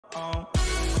I've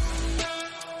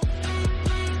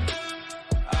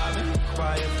been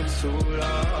quiet for too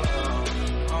long.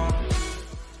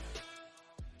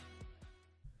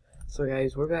 So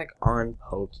guys, we're back on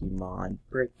Pokemon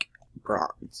Brick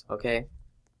Bronze, okay?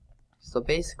 So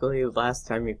basically, last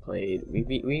time we played, we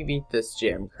beat this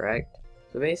gym, correct?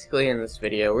 So basically in this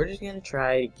video, we're just gonna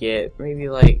try to get maybe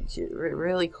like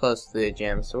really close to the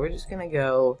gym. So we're just gonna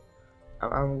go,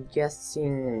 I'm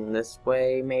guessing this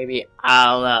way, maybe, I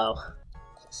don't know.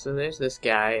 So there's this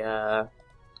guy,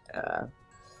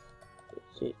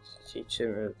 teach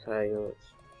him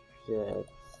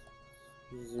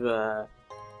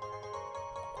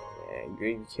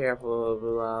be careful,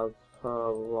 blah,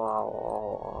 blah,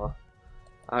 blah.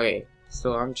 Okay,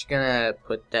 so I'm just gonna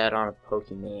put that on a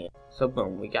Pokemon. So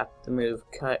boom, we got the move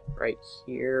cut right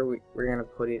here. We're gonna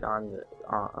put it on the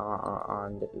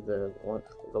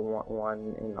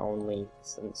one and only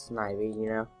Snivy, you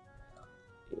know.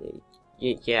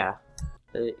 Yeah.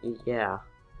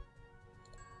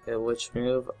 Which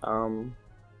move? I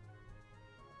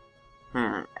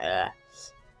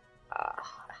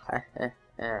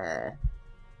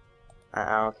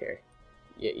don't care.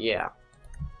 Yeah.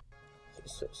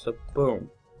 So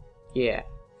boom. Yeah.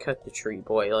 Cut the tree,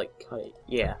 boy. Like, cut it.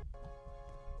 Yeah.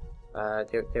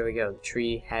 There we go. The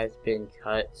tree has been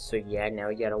cut. So yeah, now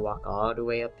we gotta walk all the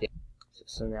way up there.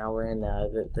 So now we're in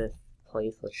the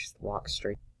place. Let's just walk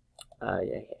straight.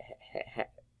 Yeah.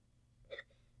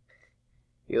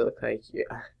 You look like you.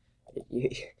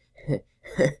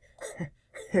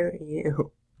 Who are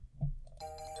you?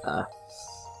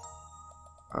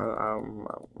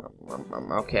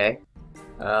 Okay.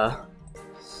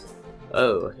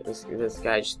 Oh, this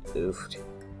guy just oofed.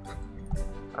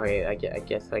 Okay, I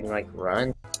guess I can like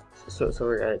run. So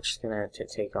we're just gonna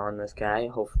take on this guy.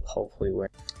 Hopefully win.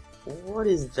 What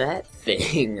is that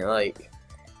thing? Like,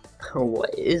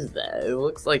 what is that? It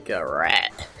looks like a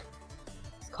rat.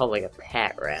 It's called like a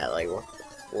pat rat. Like,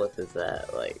 what is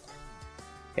that? Like,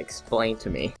 explain to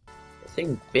me. This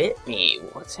thing bit me.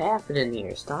 What's happening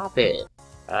here? Stop it.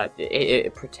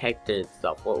 It protected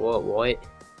itself. What?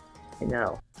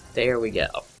 No. There we go.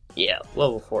 Yeah,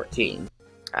 level 14.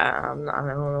 I don't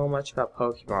know much about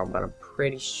Pokemon, but I'm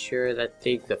pretty sure that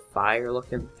thing's a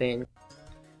fire-looking thing.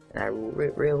 And I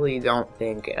really don't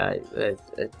think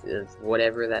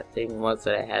whatever that thing was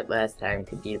that I had last time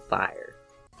could be fire.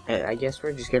 I guess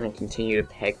we're just gonna continue to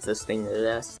peck this thing to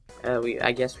death.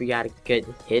 I guess we got a good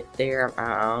hit there.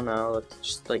 I don't know. It's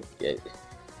just like,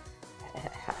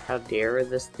 how dare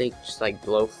this thing just like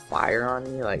blow fire on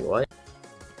me? Like what?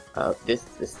 This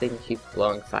thing keeps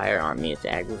blowing fire on me. It's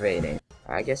aggravating.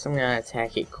 I guess I'm gonna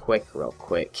attack it real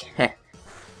quick.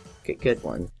 Good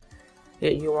one.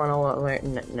 You wanna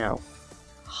learn? No.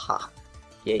 Ha.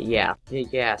 Yeah.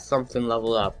 Something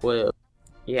leveled up. Whoa.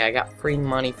 Yeah, I got free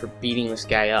money for beating this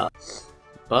guy up.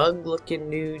 Bug-looking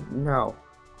dude? No.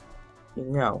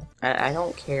 No. I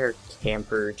don't care,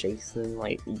 camper Jason.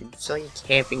 Like, you sell your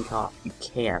camping cop. You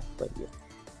camp, but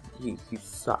you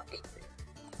suck.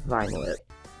 Finally.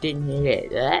 Didn't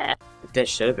hit it. Ah. That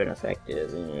should have been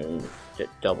effective.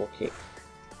 Double kick.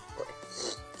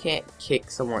 Can't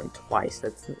kick someone twice.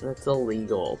 That's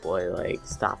illegal, boy. Like,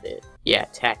 stop it. Yeah,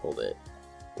 tackled it.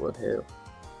 Woohoo.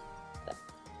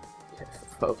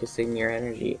 Focusing your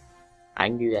energy. I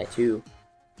can do that too.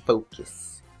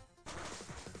 Focus.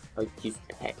 Oh, use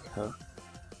peck, huh?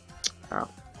 Oh,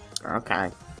 okay.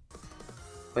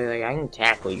 But like, I can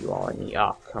tackle you all in the.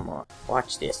 Oh, come on.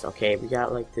 Watch this, okay? We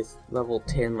got like this level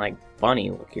 10 like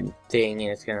bunny looking thing,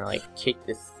 and it's gonna like kick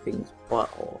this thing's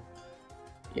butthole.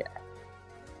 Yeah.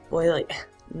 Boy, like,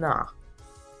 nah.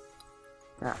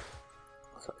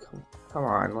 Come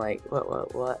on, like,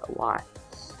 what, why?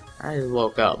 I just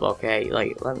woke up, okay?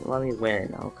 Like, let me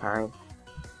win, okay?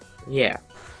 Yeah.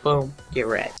 Boom. Get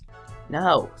wrecked.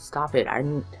 No, stop it.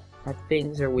 My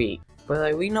things are weak. But,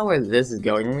 like, we know where this is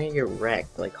going. We're gonna get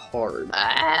wrecked, like, hard.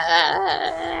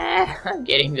 I'm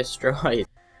getting destroyed.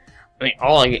 I mean,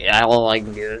 all I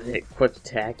can do is hit quick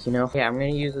attack, you know? Yeah, I'm gonna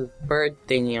use this bird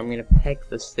thingy. I'm gonna peck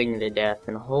this thing to death,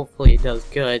 and hopefully it does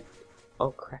good. Oh,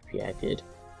 crap, yeah, I did.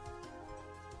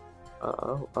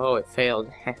 Oh, it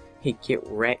failed. He get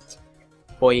wrecked.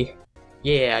 Boy.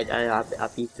 Yeah, I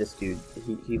beat this dude.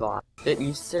 He lost.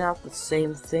 You sent out the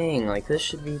same thing. Like, this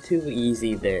should be too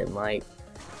easy then. Like,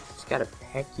 just gotta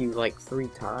peck you like 3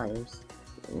 times.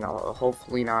 You know,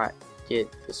 hopefully not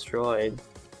get destroyed.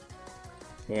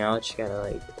 You know, just gotta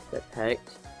like get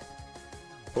pecked.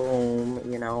 Boom,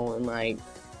 you know, and like,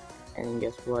 and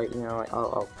guess what? You know, like,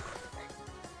 oh.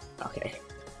 Okay.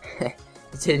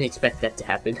 Didn't expect that to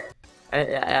happen.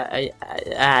 I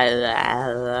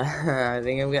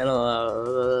think I'm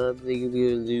gonna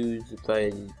lose if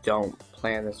I don't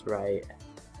plan this right.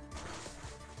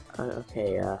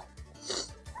 Okay,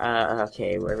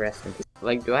 okay, we're resting.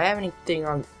 Like, do I have anything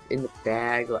in the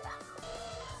bag? Like,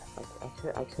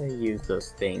 I could use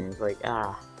those things. Like,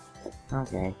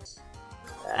 okay.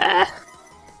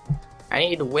 I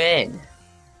need to win.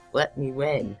 Let me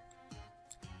win.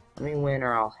 Let me win,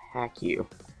 or I'll hack you.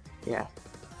 Yeah.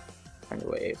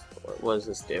 Anyway, what does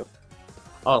this do?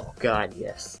 Oh God,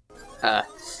 yes.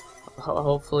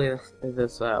 Hopefully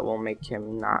this will make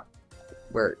him not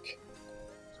work.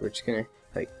 So we're just gonna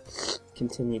like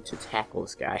continue to tackle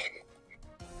this guy.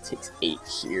 It takes 8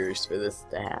 years for this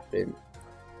to happen.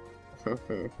 It's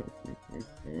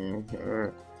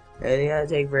gonna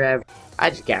take forever. I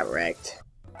just got wrecked.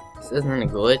 This isn't a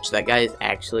glitch. That guy is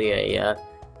actually a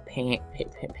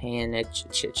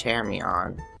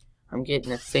Charmion. I'm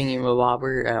getting a thingy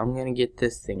mabobber. I'm gonna get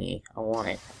this thingy. I want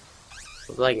it.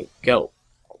 It's like a goat.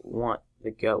 I want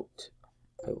the goat.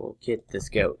 I will get this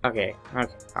goat. Okay. It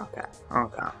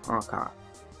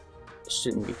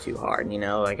shouldn't be too hard, you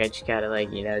know. Like I just gotta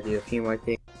like, you know, do a few more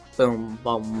things. Boom,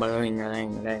 boom, boom.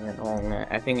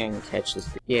 I think I can catch this.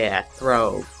 Yeah,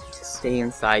 throw. Stay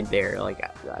inside there. Like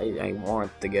I want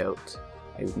the goat.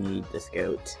 I need this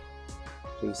goat.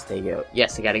 Please stay goat.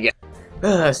 Yes, I gotta go.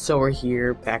 So we're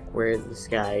here, back where this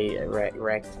guy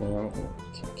wrecked me.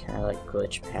 Can I like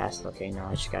glitch past? Okay, no,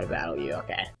 I just gotta battle you.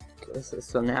 Okay.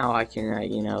 So now I can,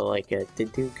 you know, like to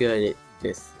do good at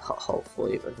this.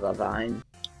 Hopefully with the vine.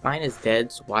 Vine is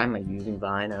dead, so why am I using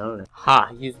vine? I don't know. Ha!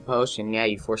 Use the potion. Yeah,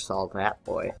 you foresaw that,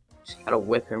 boy. Just gotta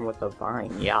whip him with a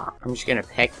vine. Yeah. I'm just gonna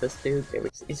peck this dude. There we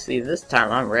go. You see, this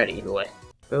time I'm ready, boy.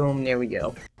 Boom. There we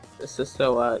go. This is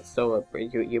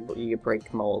you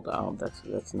break mold. Oh,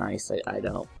 that's nice. I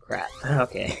don't. Crap.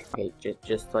 Okay. Okay.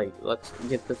 Just like let's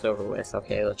get this over with.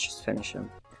 Okay. Let's just finish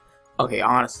him. Okay.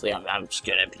 Honestly, I'm just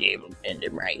gonna be able to end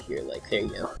him right here. Like there you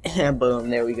go. And boom.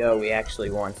 There we go. We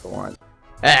actually won for once.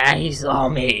 He saw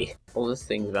me. Well, this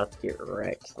thing's about to get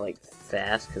wrecked like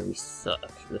fast because we suck.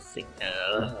 This thing.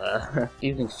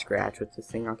 Using scratch with this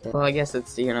thing. Okay. Well, I guess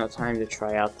it's time to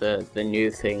try out the new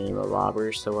thingy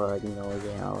mabobber. So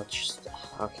yeah, let's just.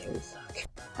 Okay, we suck.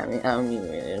 I mean,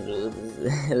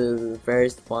 this is the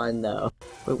first one though,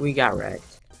 but we got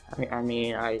wrecked.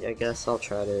 I guess I'll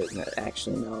try to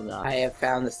actually no. I have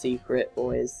found the secret,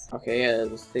 boys. Okay,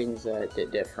 this thing's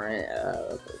different.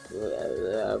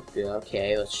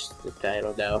 Okay, let's just, I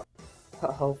don't know.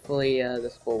 Hopefully,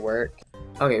 this will work.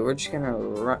 Okay, we're just gonna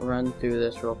run through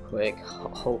this real quick.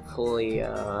 Hopefully,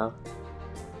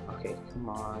 okay, come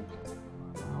on.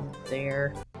 Out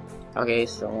there. Okay,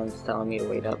 someone's telling me to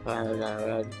wait up.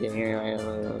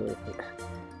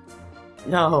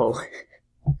 No!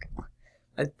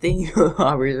 I think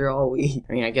robbers are all weak.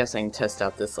 I mean, I guess I can test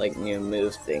out this like new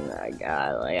move thing that I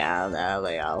got. Like I don't know,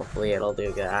 like hopefully it'll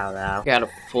do good. I don't know. I got a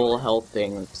full health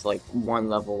thing that's like 1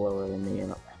 level lower than me,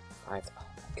 and oh my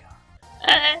god.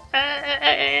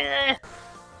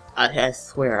 I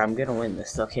swear I'm gonna win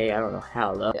this. Okay, I don't know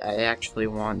how though. I actually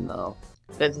won though.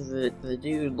 The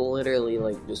dude literally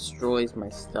like destroys my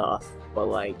stuff, but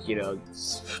like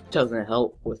doesn't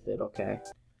help with it. Okay.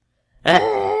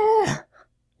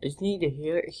 I just need to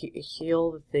heal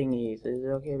the thingies. Is it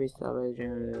okay if we stop it right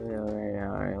now?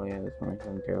 Alright, yeah, this one's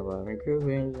terrible. I'm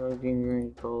improving,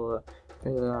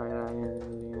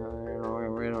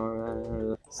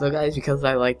 so guys, because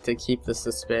I like to keep the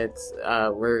suspense,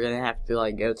 we're gonna have to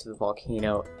like go to the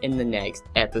volcano in the next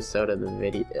episode of the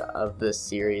video of this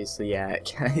series. So yeah,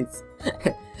 guys,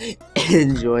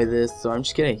 enjoy this. So I'm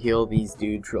just gonna heal these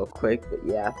dudes real quick, but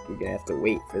yeah, you're gonna have to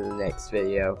wait for the next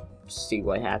video. See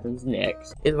what happens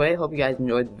next. Either way, I hope you guys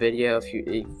enjoyed the video.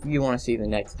 If you want to see the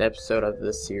next episode of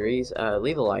this series,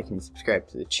 leave a like and subscribe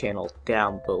to the channel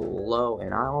down below,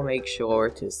 and I'll make sure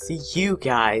to see you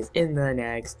guys in the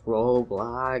next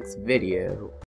Roblox video.